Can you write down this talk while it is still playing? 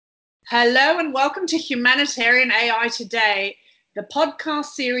Hello and welcome to Humanitarian AI Today, the podcast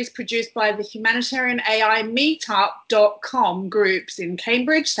series produced by the Humanitarian AI Meetup.com groups in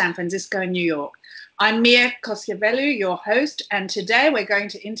Cambridge, San Francisco, and New York. I'm Mia Kosciavellu, your host, and today we're going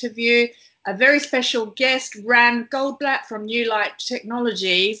to interview a very special guest, Ran Goldblatt from New Light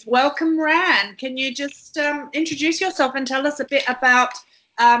Technologies. Welcome, Ran. Can you just introduce yourself and tell us a bit about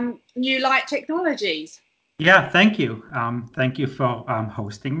New Light Technologies? Yeah, thank you. Thank you for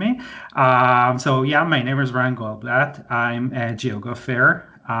hosting me. My name is Ran Goldblatt. I'm a geographer.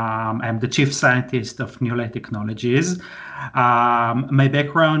 I'm the chief scientist of New Light Technologies. My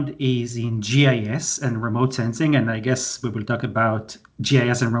background is in GIS and remote sensing, and I guess we will talk about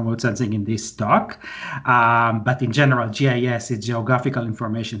GIS and remote sensing in this talk. But in general, GIS is geographical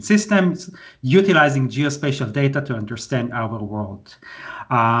information systems utilizing geospatial data to understand our world.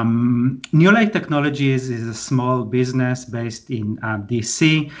 New Light Technologies is a small business based in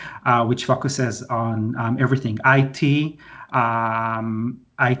DC, which focuses on everything IT,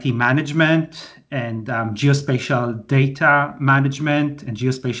 IT management, and geospatial data management and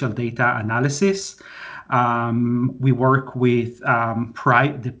geospatial data analysis. We work with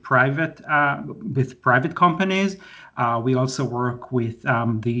private companies. We also work with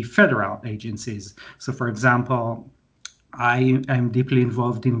the federal agencies. So, for example, I am deeply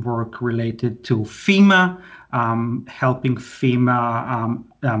involved in work related to FEMA, helping FEMA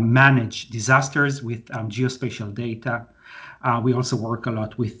manage disasters with geospatial data. We also work a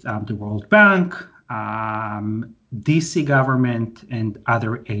lot with the World Bank, DC government, and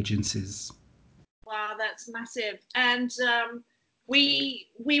other agencies. Wow, that's massive. And we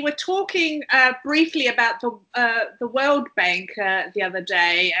were talking briefly about the World Bank the other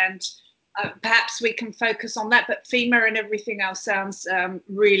day, and perhaps we can focus on that. But FEMA and everything else sounds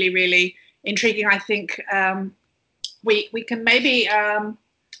really, really intriguing. I think we can maybe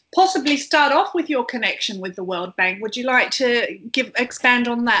possibly start off with your connection with the World Bank. Would you like to expand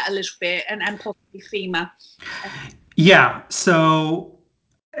on that a little bit and possibly FEMA? Yeah, so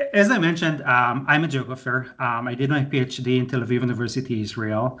as I mentioned, I'm a geographer. I did my PhD in Tel Aviv University,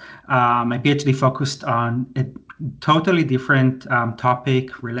 Israel. My PhD focused on a totally different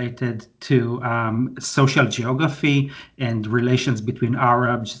topic related to social geography and relations between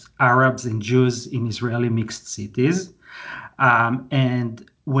Arabs and Jews in Israeli mixed cities. And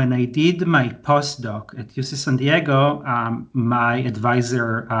when I did my postdoc at UC San Diego, my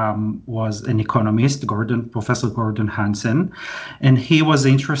advisor was an economist, Professor Gordon Hansen, and he was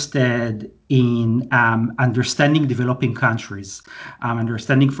interested in understanding developing countries,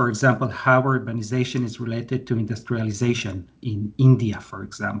 understanding, for example, how urbanization is related to industrialization in India, for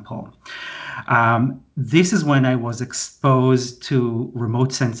example. This is when I was exposed to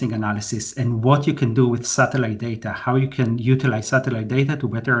remote sensing analysis and what you can do with satellite data, how you can utilize satellite data to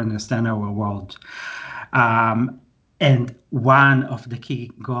better understand our world. And one of the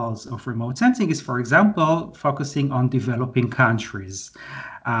key goals of remote sensing is, for example, focusing on developing countries.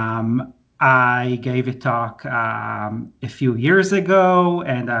 I gave a talk a few years ago,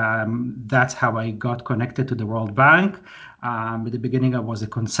 and that's how I got connected to the World Bank. At the beginning, I was a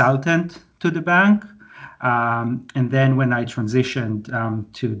consultant to the bank. And then when I transitioned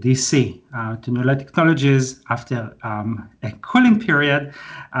to DC, to New Light Technologies, after a cooling period,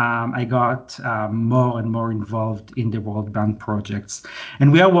 I got more and more involved in the World Bank projects.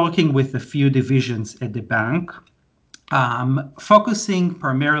 And we are working with a few divisions at the bank, focusing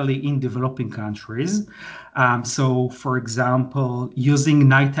primarily in developing countries. So, for example, using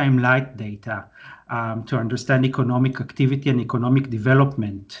nighttime light data to understand economic activity and economic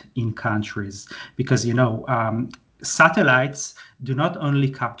development in countries. Because, satellites do not only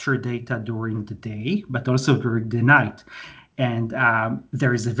capture data during the day, but also during the night. And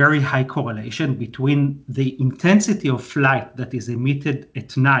there is a very high correlation between the intensity of light that is emitted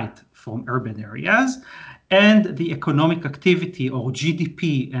at night from urban areas and the economic activity or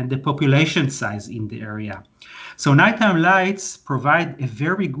GDP and the population size in the area. So nighttime lights provide a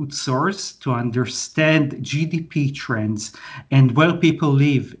very good source to understand GDP trends and where people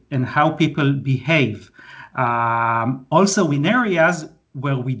live and how people behave. Also in areas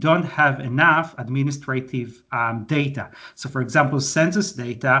where we don't have enough administrative data. So, for example, census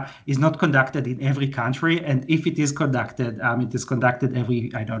data is not conducted in every country, and if it is conducted every,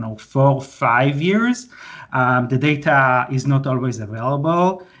 4 or 5 years. The data is not always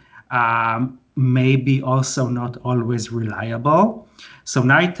available, maybe also not always reliable. So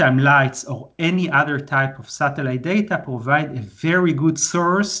nighttime lights or any other type of satellite data provide a very good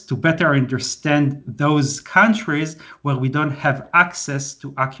source to better understand those countries where we don't have access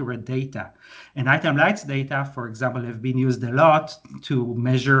to accurate data. And nighttime lights data, for example, have been used a lot to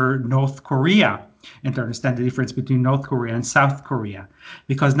measure North Korea and to understand the difference between North Korea and South Korea.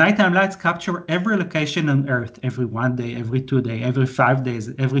 Because nighttime lights capture every location on Earth, every 1 day, every 2 days, every 5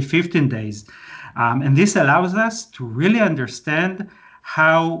 days, every 15 days. And this allows us to really understand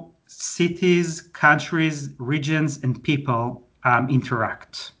how cities, countries, regions, and people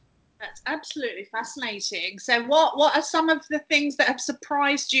interact. That's absolutely fascinating. So, what are some of the things that have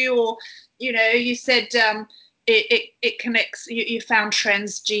surprised you, or you said it connects. You found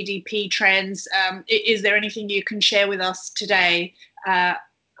trends, GDP trends. Is there anything you can share with us today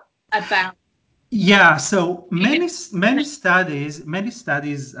about? Yeah, so many studies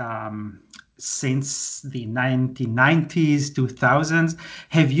since the 1990s, 2000s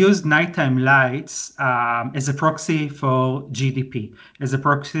have used nighttime lights as a proxy for GDP, as a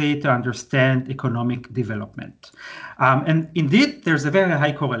proxy to understand economic development. And indeed, there's a very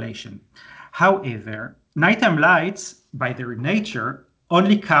high correlation. However, nighttime lights, by their nature,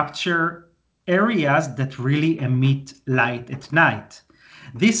 only capture areas that really emit light at night.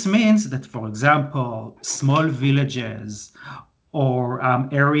 This means that, for example, small villages or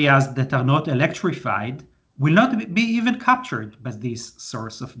areas that are not electrified will not be even captured by this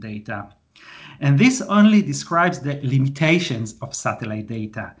source of data. And this only describes the limitations of satellite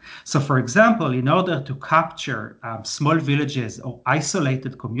data. So, for example, in order to capture small villages or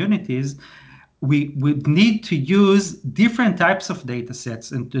isolated communities, we would need to use different types of data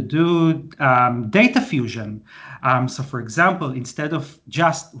sets and to do data fusion. So, for example, instead of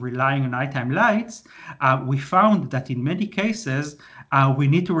just relying on nighttime lights, we found that in many cases, we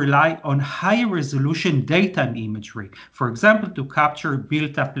need to rely on high resolution daytime imagery. For example, to capture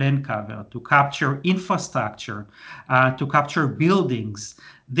built up land cover, to capture infrastructure, to capture buildings.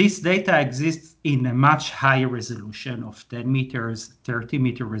 This data exists in a much higher resolution of 10 meters,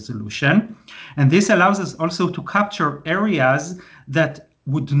 30-meter resolution. And this allows us also to capture areas that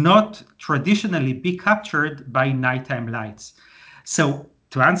would not traditionally be captured by nighttime lights. So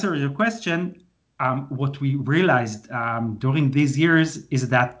to answer your question, what we realized during these years is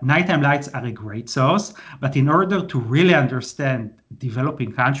that nighttime lights are a great source, but in order to really understand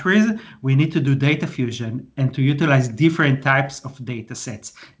developing countries, we need to do data fusion and to utilize different types of data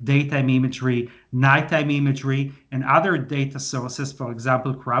sets, daytime imagery, nighttime imagery, and other data sources, for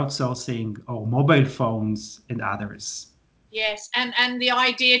example, crowdsourcing or mobile phones and others. Yes, and the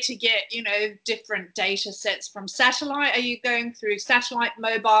idea to get different data sets from satellite. Are you going through satellite,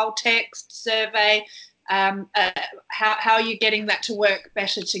 mobile, text, survey? How are you getting that to work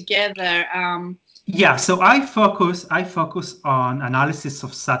better together? Yeah, so I focus on analysis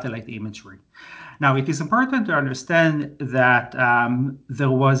of satellite imagery. Now, it is important to understand that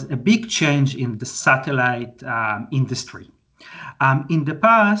there was a big change in the satellite industry. In the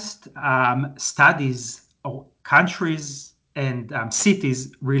past, studies or countries and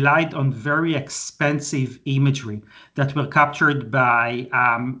cities relied on very expensive imagery that were captured by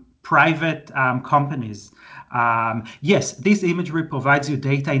private companies. Yes, this imagery provides you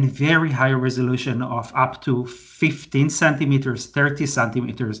data in very high resolution of up to 15 centimeters, 30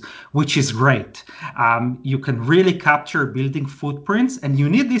 centimeters, which is great. You can really capture building footprints, and you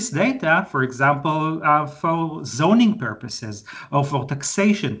need this data, for example, for zoning purposes or for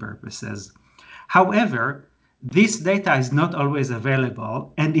taxation purposes. However, this data is not always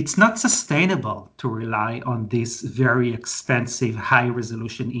available, and it's not sustainable to rely on this very expensive high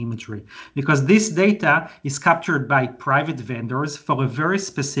resolution imagery because this data is captured by private vendors for a very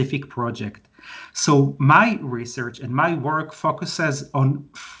specific project. So, my research and my work focuses on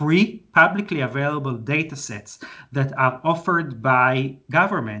free, publicly available data sets that are offered by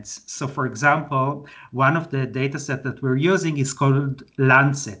governments. So, for example, one of the data sets that we're using is called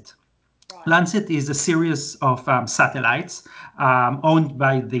Landsat. Right. Landsat is a series of satellites owned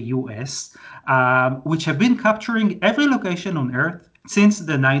by the US, which have been capturing every location on Earth since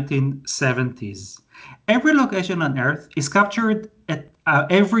the 1970s. Every location on Earth is captured at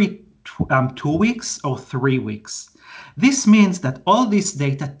every 2 weeks or 3 weeks. This means that all this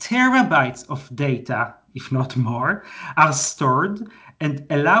data, terabytes of data, if not more, are stored and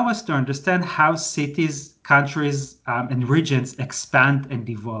allow us to understand how cities, countries, and regions expand and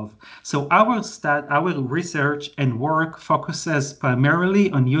evolve. So our research and work focuses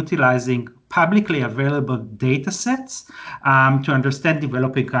primarily on utilizing publicly available data sets to understand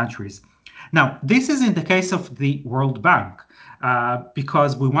developing countries. Now, this is in the case of the World Bank.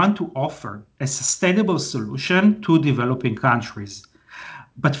 Because we want to offer a sustainable solution to developing countries.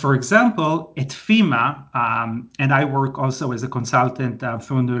 But for example, at FEMA, and I work also as a consultant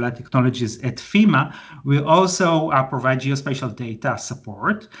for Neural Technologies at FEMA, we also provide geospatial data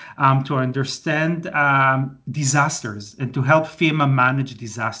support to understand disasters and to help FEMA manage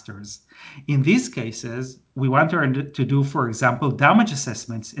disasters. In these cases, we want to do, for example, damage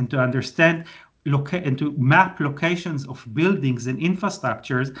assessments and to understand and to map locations of buildings and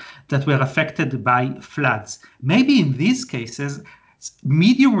infrastructures that were affected by floods. Maybe in these cases,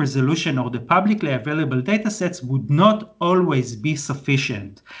 medium resolution or the publicly available data sets would not always be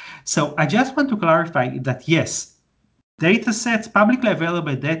sufficient. So I just want to clarify that yes, data sets, publicly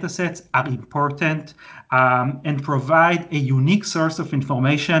available data sets are important and provide a unique source of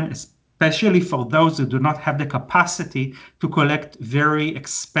information, especially for those who do not have the capacity to collect very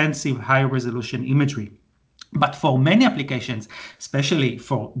expensive high-resolution imagery. But for many applications, especially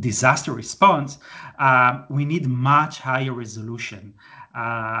for disaster response, we need much higher resolution.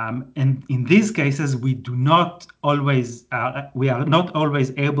 And in these cases, we are not always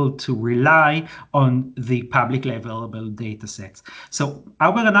able to rely on the publicly available data sets. So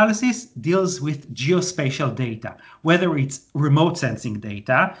our analysis deals with geospatial data, whether it's remote sensing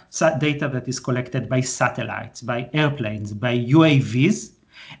data, data that is collected by satellites, by airplanes, by UAVs,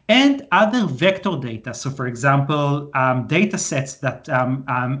 and other vector data. So for example, data sets that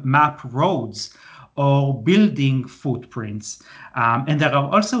map roads or building footprints. And there are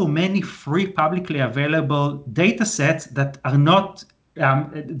also many free publicly available data sets that are not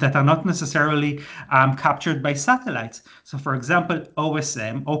necessarily captured by satellites. So for example,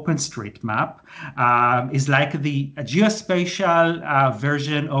 OSM, OpenStreetMap, is like the geospatial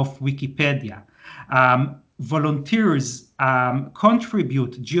version of Wikipedia. Volunteers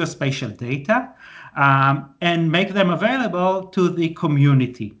contribute geospatial data and make them available to the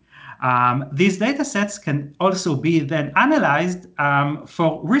community. These data sets can also be then analyzed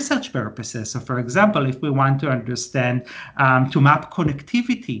for research purposes. So for example, if we want to understand, to map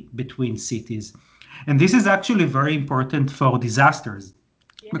connectivity between cities. And this is actually very important for disasters.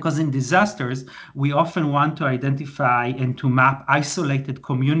 Because in disasters, we often want to identify and to map isolated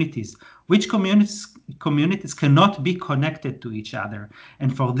communities, which communities cannot be connected to each other.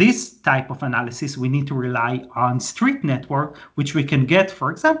 And for this type of analysis, we need to rely on street network, which we can get,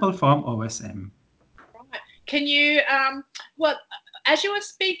 for example, from OSM. Right. Can you, well, as you were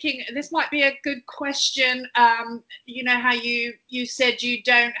speaking, this might be a good question. You know how you said you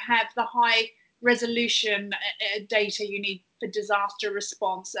don't have the high resolution data you need for disaster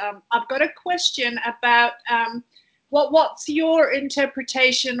response. I've got a question about what's your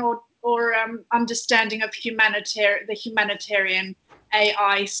interpretation or understanding of the humanitarian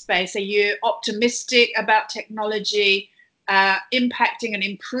AI space? Are you optimistic about technology impacting and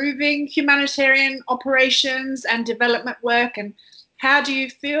improving humanitarian operations and development work? And how do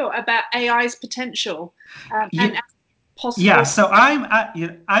you feel about AI's potential and possible? Yeah, so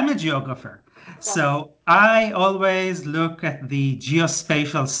I'm a geographer. So I always look at the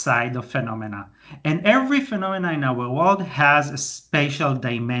geospatial side of phenomena. And every phenomena in our world has a spatial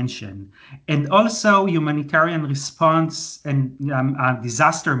dimension. And also humanitarian response and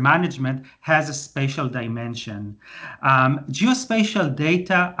disaster management has a spatial dimension. Geospatial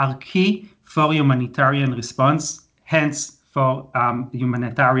data are key for humanitarian response, hence for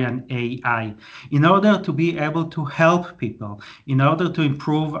humanitarian AI, in order to be able to help people, in order to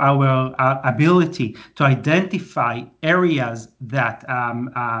improve our ability to identify areas that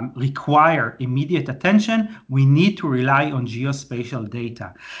require immediate attention. We need to rely on geospatial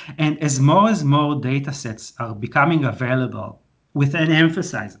data. And as more data sets are becoming available, with an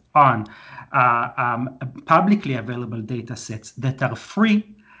emphasis on publicly available data sets that are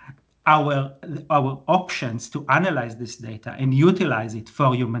free, our options to analyze this data and utilize it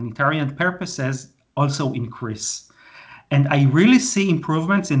for humanitarian purposes also increase. And I really see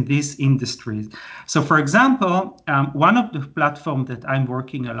improvements in these industries. So for example, one of the platforms that I'm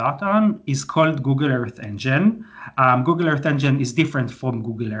working a lot on is called Google Earth Engine. Google Earth Engine is different from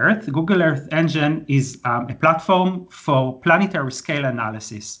Google Earth. Google Earth Engine is a platform for planetary scale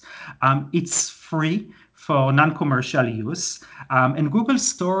analysis. It's free for non-commercial use. And Google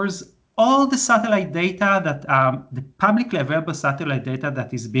stores all the satellite data that the publicly available satellite data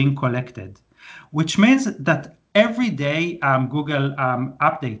that is being collected, which means that every day Google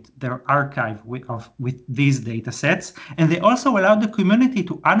update their archive with these data sets. And they also allow the community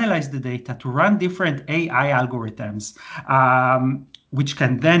to analyze the data, to run different AI algorithms, which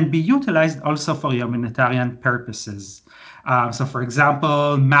can then be utilized also for humanitarian purposes. So for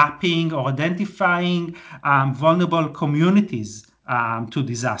example, mapping or identifying vulnerable communities to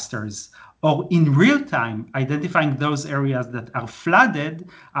disasters, or in real time, identifying those areas that are flooded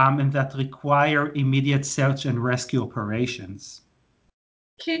and that require immediate search and rescue operations.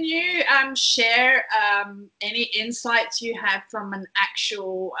 Can you share any insights you have from an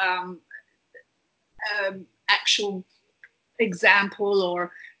actual example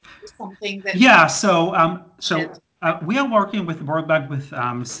or something that? Yeah, we are working with World Bank with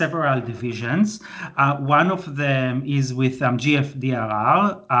several divisions. One of them is with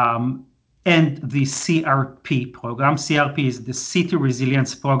GFDRR and the CRP program. CRP is the City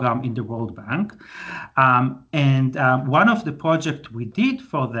Resilience Program in the World Bank. And one of the projects we did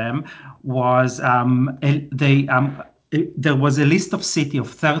for them was there was a list of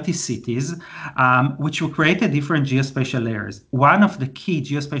 30 cities, which we created different geospatial layers. One of the key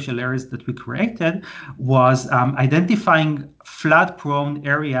geospatial layers that we created was identifying flood-prone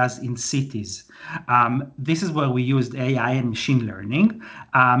areas in cities. This is where we used AI and machine learning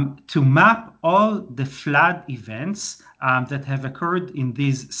to map all the flood events that have occurred in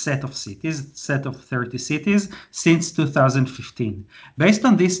these set of 30 cities since 2015. Based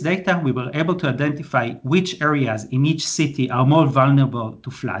on this data, we were able to identify which areas in each city are more vulnerable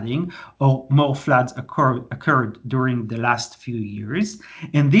to flooding or more floods occurred during the last few years.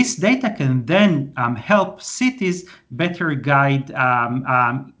 And this data can then help cities better guide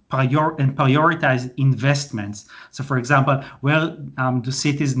and prioritize investments. So, for example, where do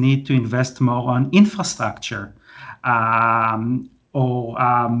cities need to invest more on infrastructure or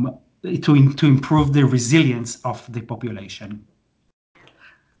to improve the resilience of the population?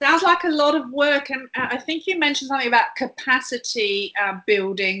 Sounds like a lot of work, and I think you mentioned something about capacity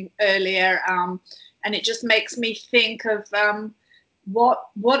building earlier, and it just makes me think of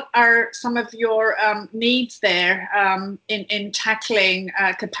what are some of your needs there in tackling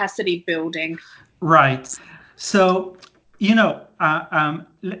capacity building? Right. So,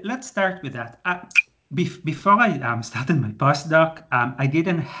 let's start with that. Before I started my postdoc, I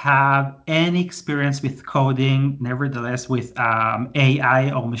didn't have any experience with coding, nevertheless, with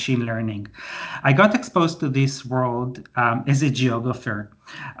AI or machine learning. I got exposed to this world as a geographer.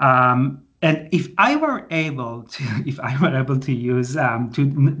 And if I were able to use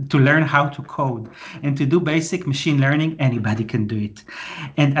to learn how to code and to do basic machine learning, anybody can do it.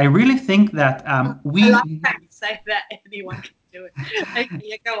 And I really think that I like how you say that anyone can do it. Okay,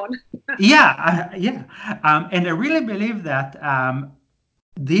 yeah, go on. And I really believe that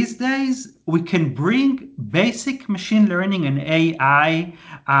these days we can bring basic machine learning and AI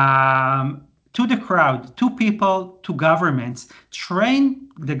to the crowd, to people, to governments, train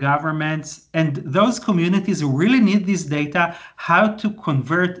the governments and those communities who really need this data, how to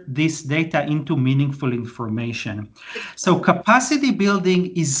convert this data into meaningful information. So capacity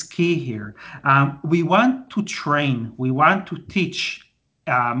building is key here. We want to train, we want to teach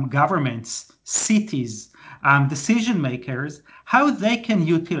governments, cities, decision makers, how they can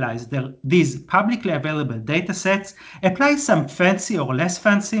utilize these publicly available data sets, apply some fancy or less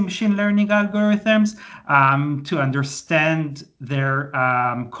fancy machine learning algorithms to understand their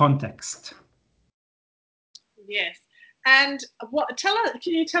context. Yes. And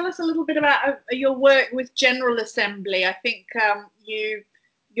can you tell us a little bit about your work with General Assembly? I think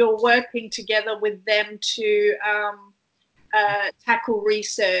you're working together with them to tackle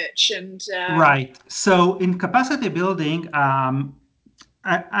research and right. So in capacity building,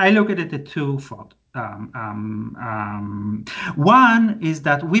 I look at it twofold. One is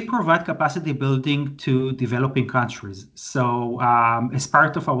that we provide capacity building to developing countries. So, as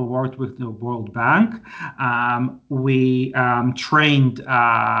part of our work with the World Bank, we trained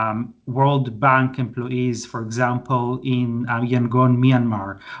World Bank employees, for example, in Yangon,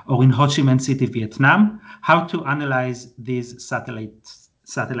 Myanmar, or in Ho Chi Minh City, Vietnam, how to analyze these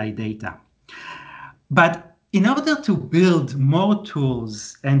satellite data. But in order to build more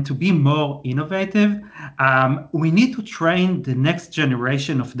tools and to be more innovative, we need to train the next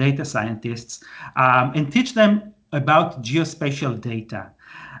generation of data scientists and teach them about geospatial data.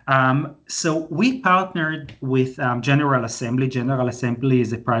 So we partnered with General Assembly. General Assembly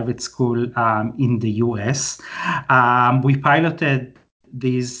is a private school in the US. We piloted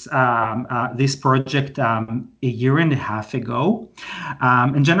this project a year and a half ago.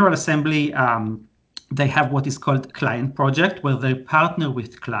 And General Assembly they have what is called client project, where they partner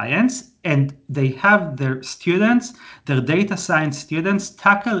with clients and they have their students, their data science students,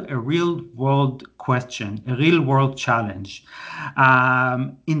 tackle a real world question, a real world challenge.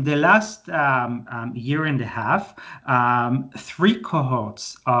 In the last year and a half, 3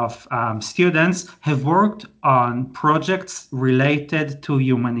 cohorts of students have worked on projects related to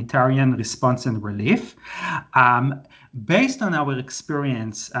humanitarian response and relief. Based on our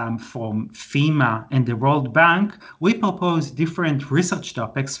experience from FEMA and the World Bank, we propose different research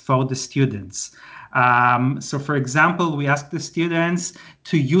topics for the students. So for example, we ask the students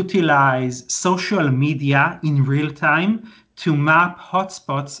to utilize social media in real time to map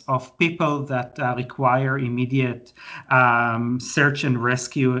hotspots of people that require immediate search and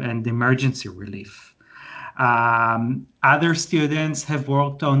rescue and emergency relief. Other students have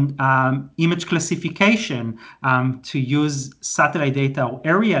worked on image classification to use satellite data or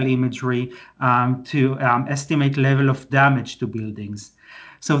aerial imagery to estimate level of damage to buildings.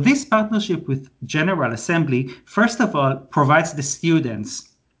 So this partnership with General Assembly, first of all, provides the students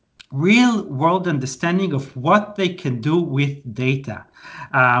real world understanding of what they can do with data,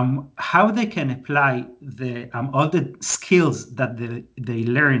 how they can apply all the skills that they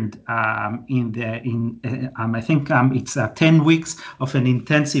learned I think it's 10 weeks of an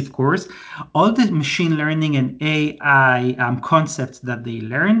intensive course, all the machine learning and AI concepts that they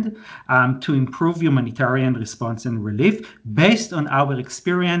learned to improve humanitarian response and relief based on our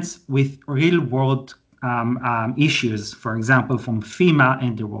experience with real world issues, for example, from FEMA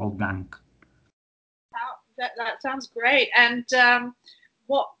and the World Bank. That sounds great. And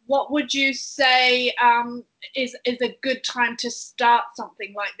what would you say is a good time to start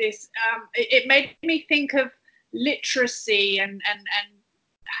something like this? It made me think of literacy and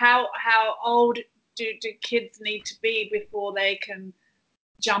how old do kids need to be before they can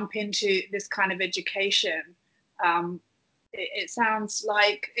jump into this kind of education? It sounds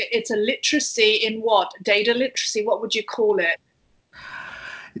like it's a literacy in what? Data literacy? What would you call it?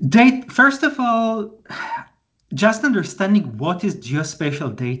 First of all, just understanding what is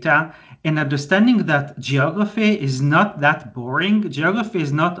geospatial data and understanding that geography is not that boring. Geography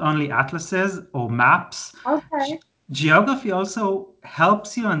is not only atlases or maps. Okay. Geography also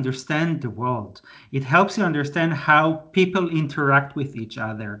helps you understand the world. It helps you understand how people interact with each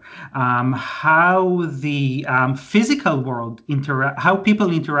other, how the physical world how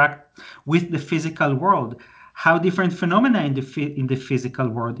people interact with the physical world, how different phenomena in the physical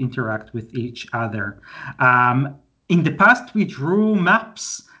world interact with each other. In the past, we drew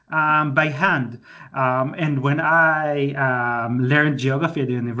maps by hand. And when I learned geography at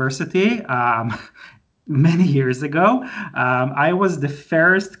the university, many years ago, I was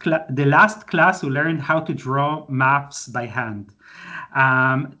the last class who learned how to draw maps by hand.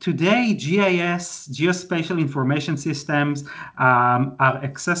 Today, GIS, geospatial information systems, are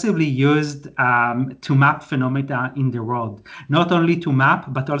excessively used to map phenomena in the world. Not only to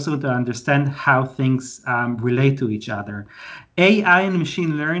map, but also to understand how things relate to each other. AI and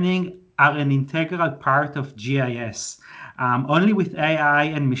machine learning are an integral part of GIS. Only with AI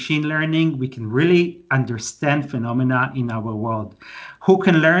and machine learning, we can really understand phenomena in our world. Who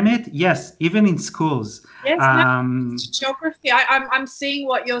can learn it? Yes, even in schools. Yes, geography. I'm seeing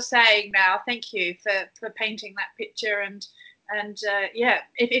what you're saying now. Thank you for painting that picture. And yeah,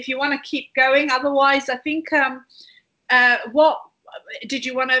 if you want to keep going, otherwise, I think what did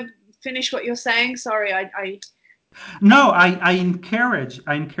you want to finish what you're saying? Sorry, No, I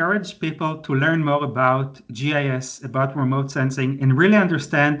encourage people to learn more about GIS, about remote sensing, and really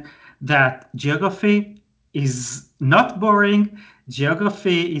understand that geography is not boring.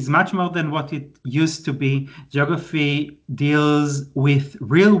 Geography is much more than what it used to be. Geography deals with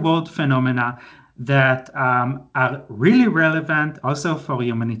real world phenomena that are really relevant also for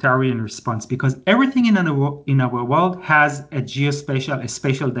humanitarian response, because everything in our world has a geospatial, a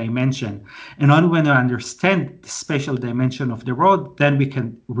spatial dimension. And only when we understand the spatial dimension of the world, then we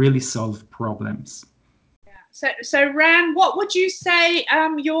can really solve problems. So Ran, what would you say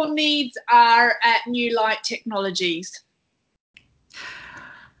your needs are at New Light Technologies?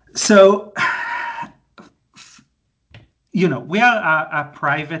 So, we are a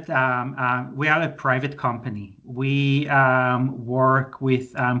private company. We work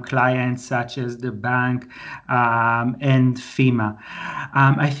with clients such as the bank and FEMA.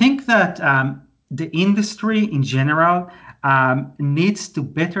 I think that the industry in general needs to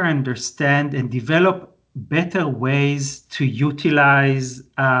better understand and develop better ways to utilize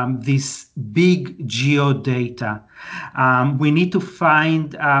this big geodata. We need to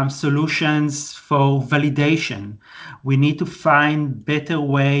find solutions for validation. We need to find better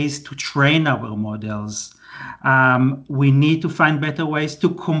ways to train our models. We need to find better ways to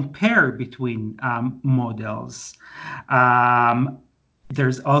compare between models.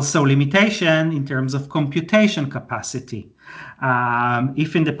 There's also limitation in terms of computation capacity.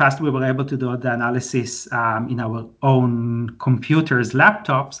 If in the past we were able to do the analysis in our own computers,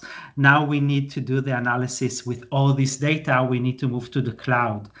 laptops, now we need to do the analysis with all this data. We need to move to the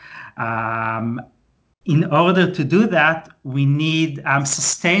cloud. in order to do that, we need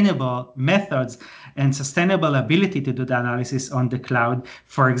sustainable methods and sustainable ability to do the analysis on the cloud.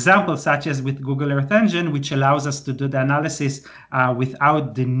 For example, such as with Google Earth Engine, which allows us to do the analysis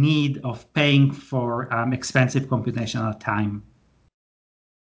without the need of paying for expensive computational time.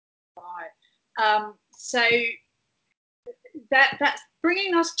 Right. So that's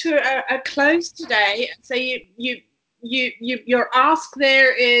bringing us to a close today. So your ask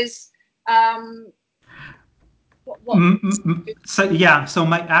there is what? So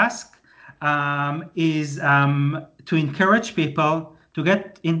my ask is to encourage people to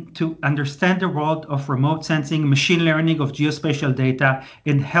get into understand the world of remote sensing, machine learning of geospatial data,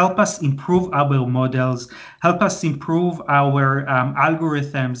 and help us improve our models, help us improve our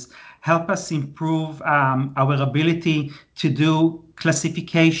algorithms, help us improve our ability to do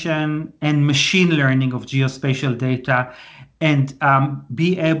classification and machine learning of geospatial data, and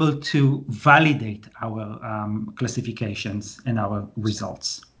be able to validate our classifications and our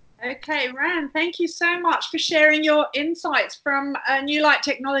results. Okay, Ran, thank you so much for sharing your insights from New Light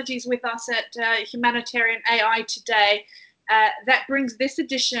Technologies with us at Humanitarian AI Today. That brings this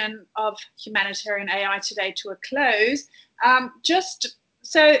edition of Humanitarian AI Today to a close. Just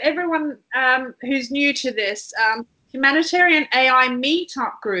so everyone who's new to this, Humanitarian AI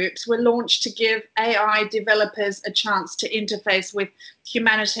meetup groups were launched to give AI developers a chance to interface with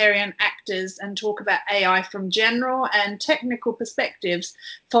humanitarian actors and talk about AI from general and technical perspectives,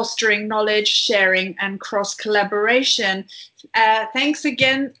 fostering knowledge sharing and cross collaboration. Thanks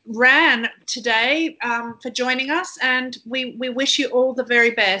again, Ran, today for joining us, and we wish you all the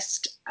very best.